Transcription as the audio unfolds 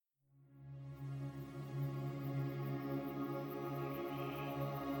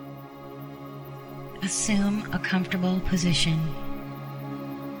Assume a comfortable position.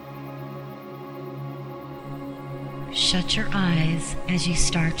 Shut your eyes as you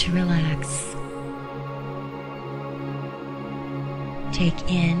start to relax. Take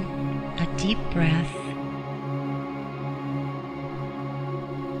in a deep breath.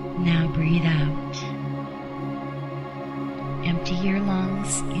 Now breathe out. Empty your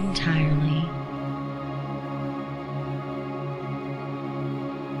lungs entirely.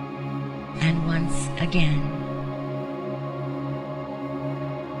 And once again.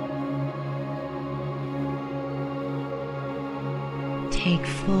 Take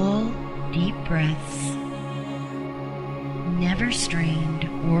full, deep breaths, never strained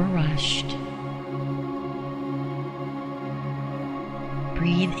or rushed.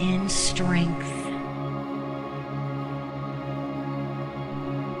 Breathe in strength.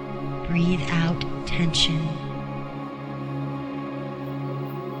 Breathe out tension.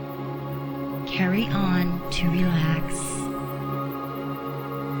 Carry on to relax.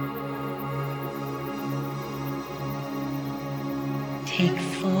 Take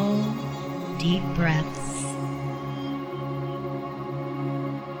full, deep breaths.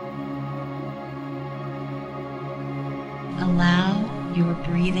 Allow your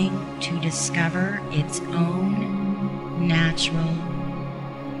breathing to discover its own natural,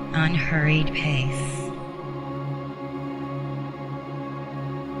 unhurried pace.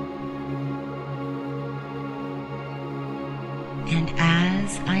 And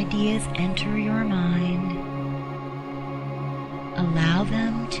as ideas enter your mind, allow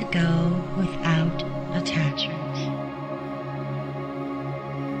them to go without attachment.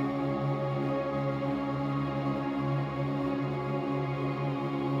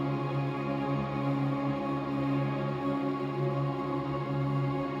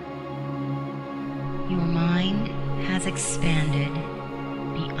 Your mind has expanded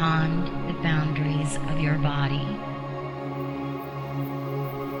beyond the boundaries of your body,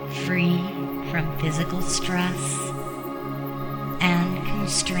 free from physical stress and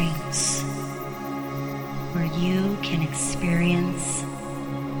constraints, where you can experience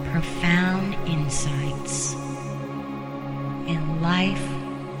profound insights and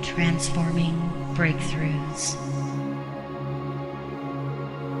life-transforming breakthroughs.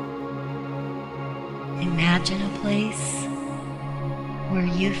 Imagine a place where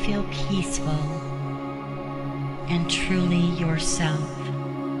you feel peaceful and truly yourself.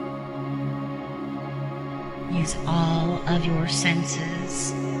 Use all of your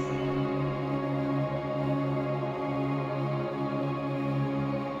senses.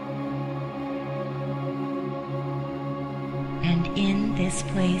 And in this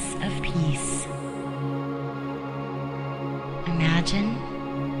place of peace, imagine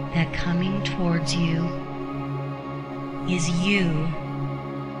that coming towards you is you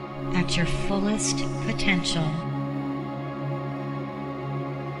at your fullest potential.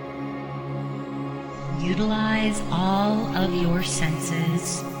 Utilize all of your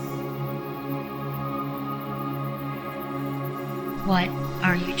senses. What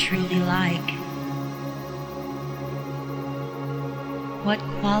are you truly like? What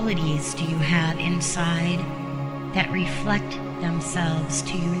qualities do you have inside that reflect themselves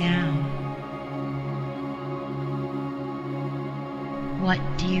to you now? What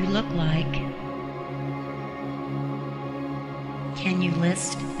do you look like? Can you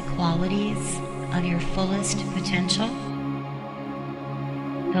list the qualities of your fullest potential?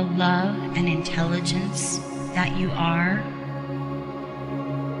 The love and intelligence that you are?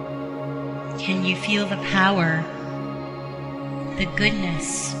 Can you feel the power, the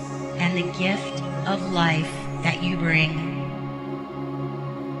goodness, and the gift of life that you bring?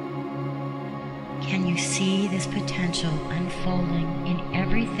 Can you see this potential unfolding in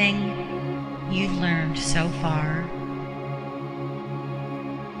everything you've learned so far?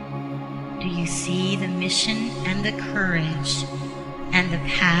 Do you see the mission and the courage and the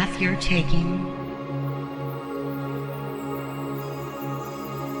path you're taking?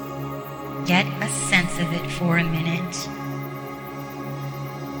 Get a sense of it for a minute.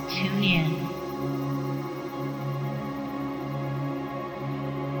 Tune in.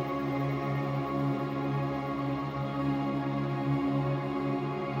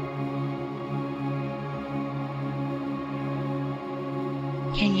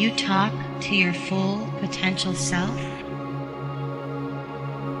 Can you talk to your full potential self?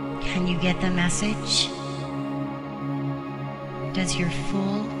 Can you get the message? Does your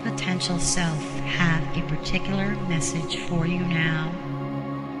full potential self have a particular message for you now?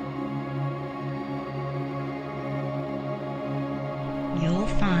 You'll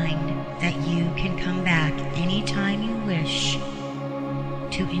find that you can come back anytime you wish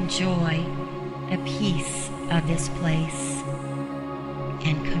to enjoy the peace of this place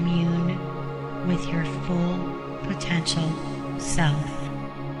and commune with your full potential self.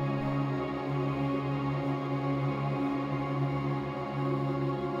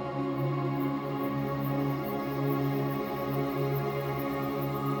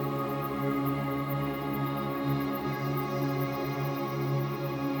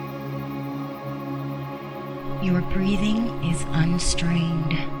 Your breathing is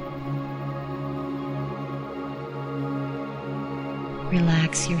unstrained.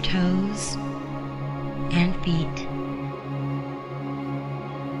 Relax your toes and feet.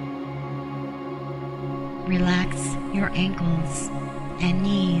 Relax your ankles and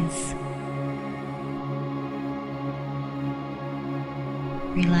knees.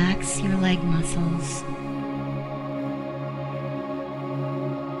 Relax your leg muscles.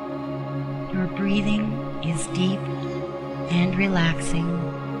 Your breathing is deep and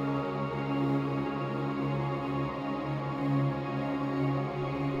relaxing.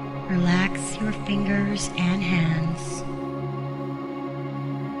 Relax your fingers and hands.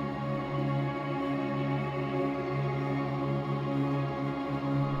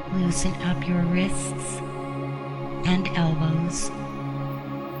 Loosen up your wrists and elbows.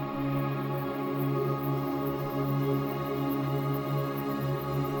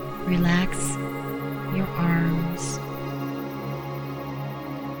 Relax your arms.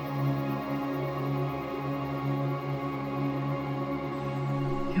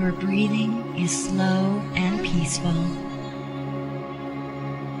 Your breathing is slow and peaceful.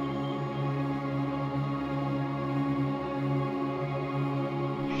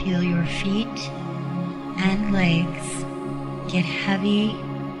 Feel your feet and legs get heavy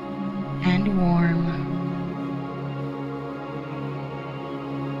and warm.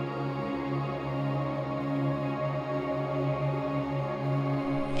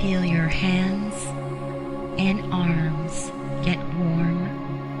 Feel your hands and arms get warm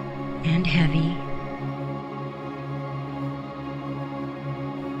and heavy.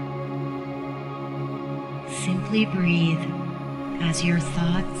 Simply breathe as your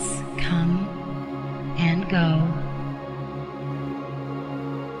thoughts come and go.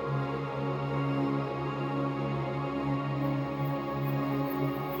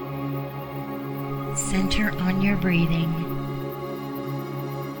 Center on your breathing.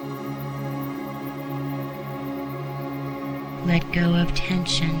 Let go of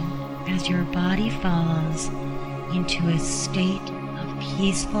tension as your body falls into a state of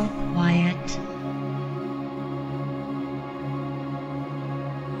peaceful quiet.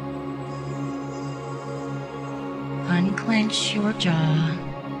 Unclench your jaw.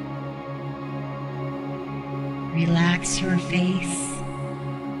 Relax your face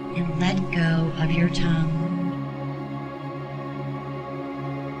and let go of your tongue.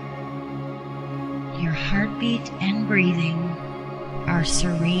 Your heartbeat and breathing are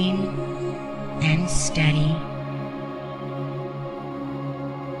serene and steady.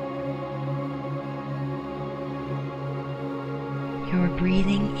 Your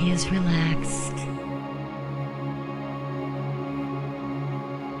breathing is relaxed.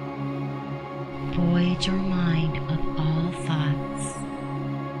 Void your mind of all thoughts.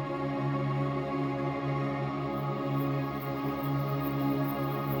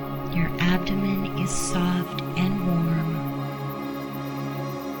 Your abdomen is soft and warm.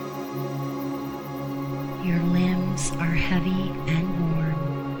 Your limbs are heavy and warm.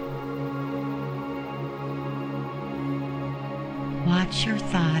 Watch your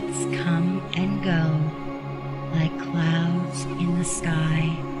thoughts come and go like clouds in the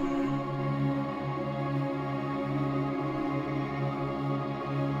sky.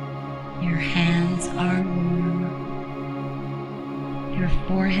 Your hands are warm. Your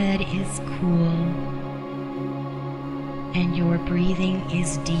forehead is cool. And your breathing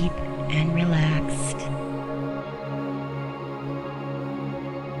is deep and relaxed.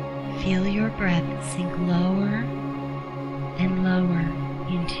 Feel your breath sink lower and lower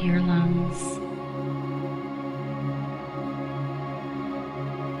into your lungs.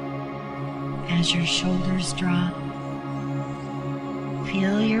 As your shoulders drop,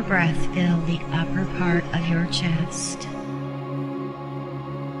 feel your breath fill the upper part of your chest.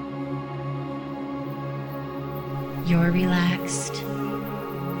 You're relaxed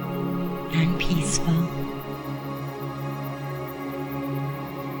and peaceful.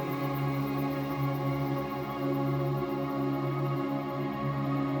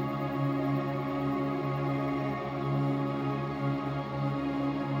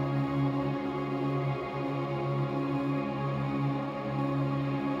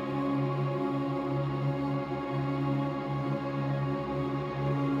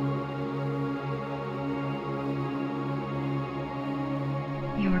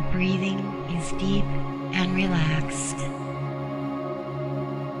 is deep and relaxed.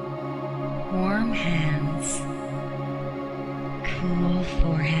 Warm hands, cool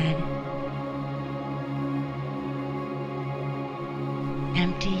forehead.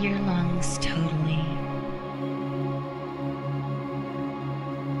 Empty your lungs totally.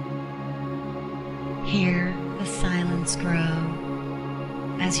 Hear the silence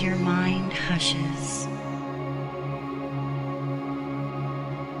grow as your mind hushes.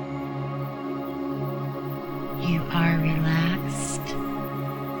 You are relaxed,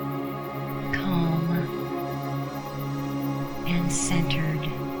 calm, and centered.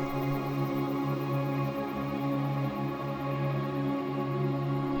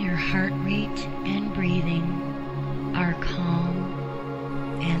 Your heart rate and breathing are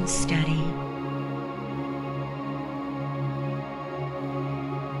calm and steady.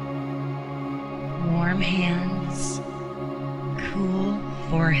 Warm hands, cool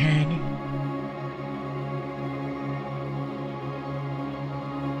forehead.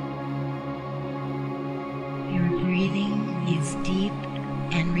 Your breathing is deep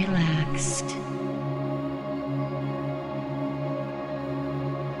and relaxed.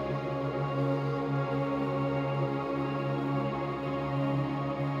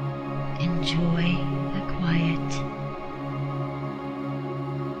 Enjoy the quiet.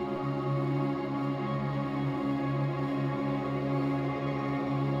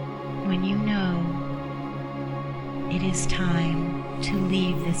 When you know it is time to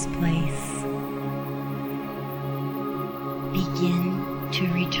leave this place, begin to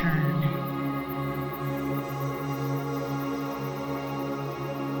return.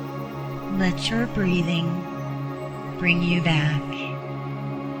 Let your breathing bring you back.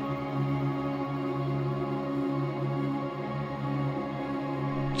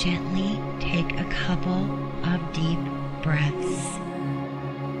 Gently take a couple of deep breaths.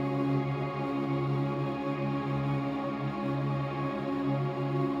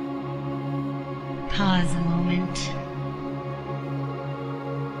 Pause a moment.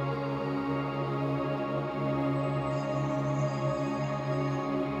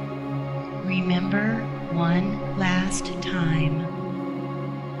 Remember one last time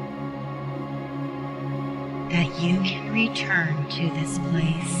that you can return to this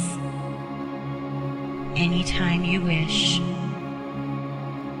place anytime you wish.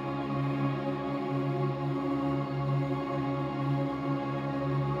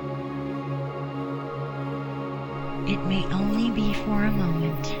 It may only be for a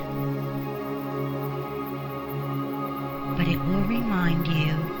moment, but it will remind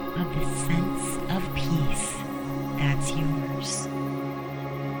you of the sense of peace that's yours.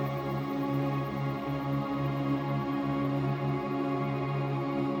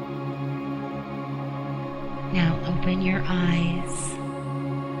 Now open your eyes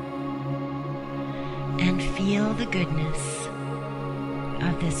and feel the goodness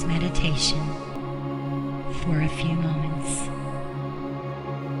of this meditation for a few moments.